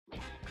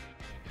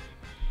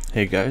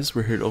Hey guys,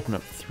 we're here to open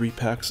up 3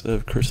 packs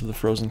of Curse of the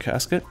Frozen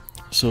Casket.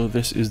 So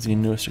this is the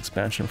newest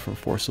expansion from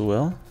Force of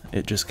Will.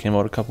 It just came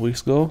out a couple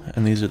weeks ago,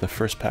 and these are the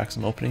first packs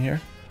I'm opening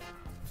here.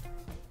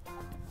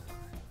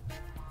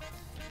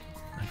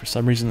 And for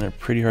some reason they're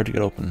pretty hard to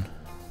get open.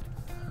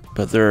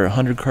 But there are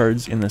 100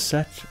 cards in the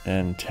set,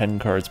 and 10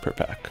 cards per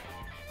pack.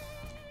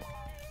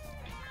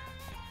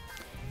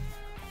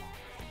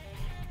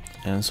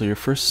 And so your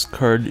first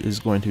card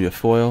is going to be a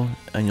foil,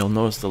 and you'll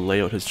notice the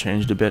layout has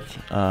changed a bit.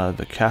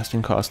 The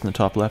casting cost in the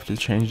top left has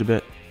changed a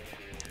bit.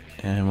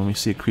 And when we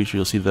see a creature,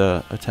 you'll see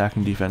the attack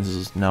and defense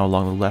is now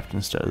along the left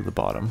instead of the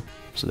bottom.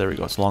 So there we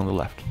go, it's along the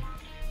left.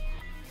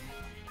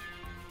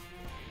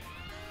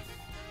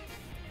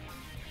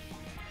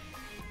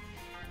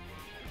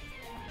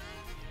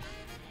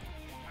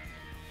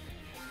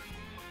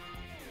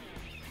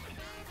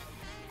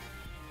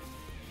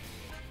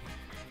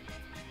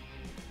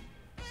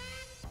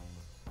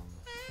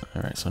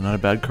 Alright, so not a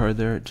bad card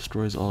there. It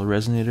destroys all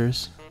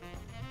resonators.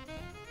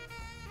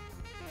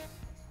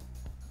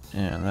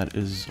 And that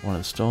is one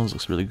of the stones,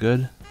 looks really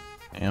good.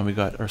 And we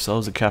got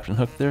ourselves a Captain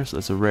Hook there, so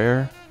that's a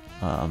rare.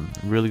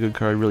 Really good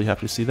card, really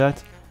happy to see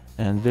that.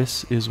 And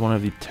this is one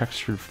of the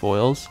textured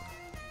foils.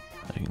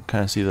 You can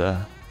kind of see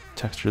the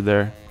texture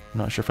there. I'm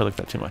not sure if I like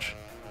that too much.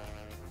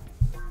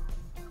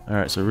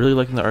 Alright, so really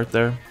liking the art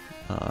there.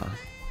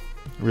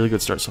 Really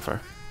good start so far.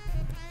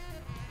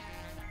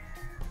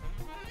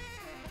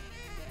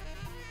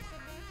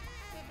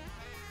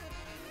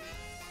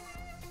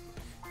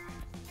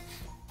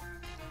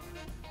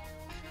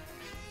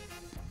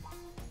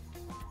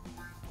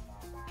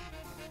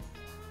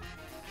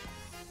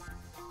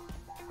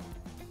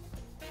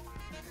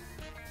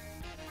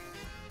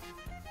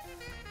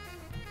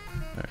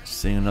 Alright,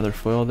 seeing another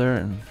foil there,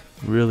 and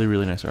really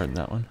nice art in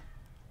that one.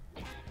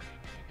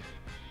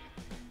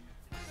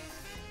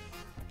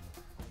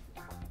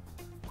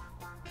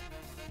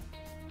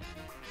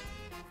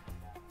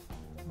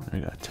 We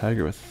got a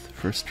Tiger with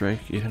first strike,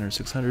 800,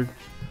 600.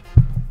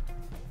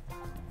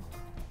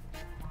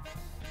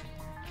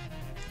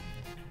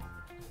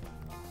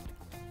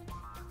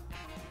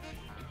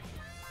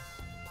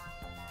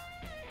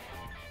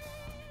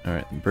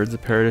 Alright, Birds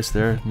of Paradise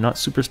there. Not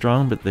super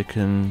strong, but they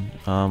can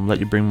let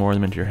you bring more of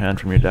them into your hand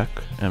from your deck.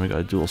 And we got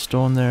a dual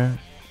stone there.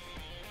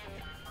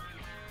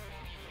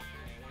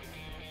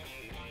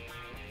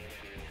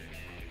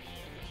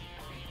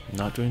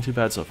 Not doing too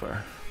bad so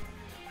far.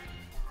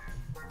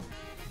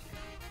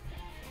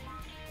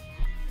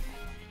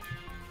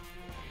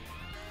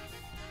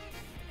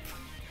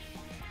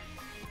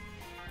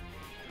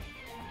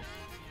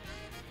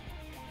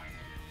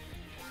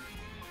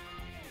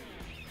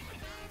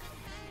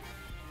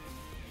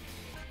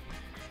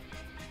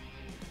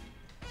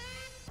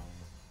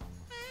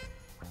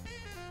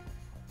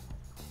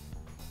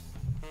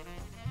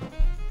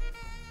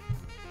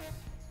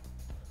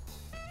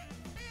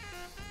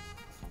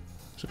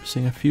 So we're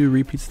seeing a few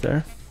repeats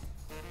there.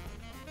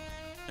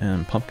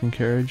 And Pumpkin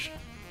Carriage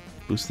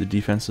boosts the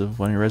defense of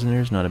one of your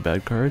Resonators, not a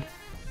bad card.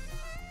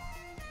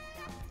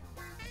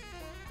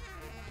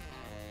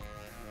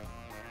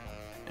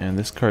 And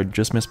this card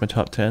just missed my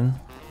top 10.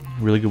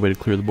 Really good way to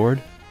clear the board.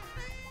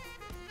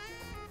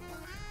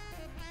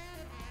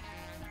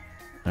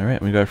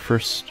 Alright, we got our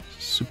first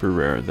super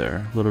rare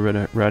there. Little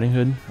Red Riding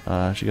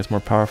Hood. She gets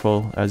more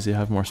powerful as you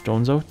have more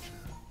stones out.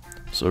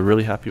 So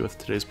really happy with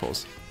today's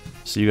pulls.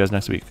 See you guys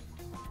next week.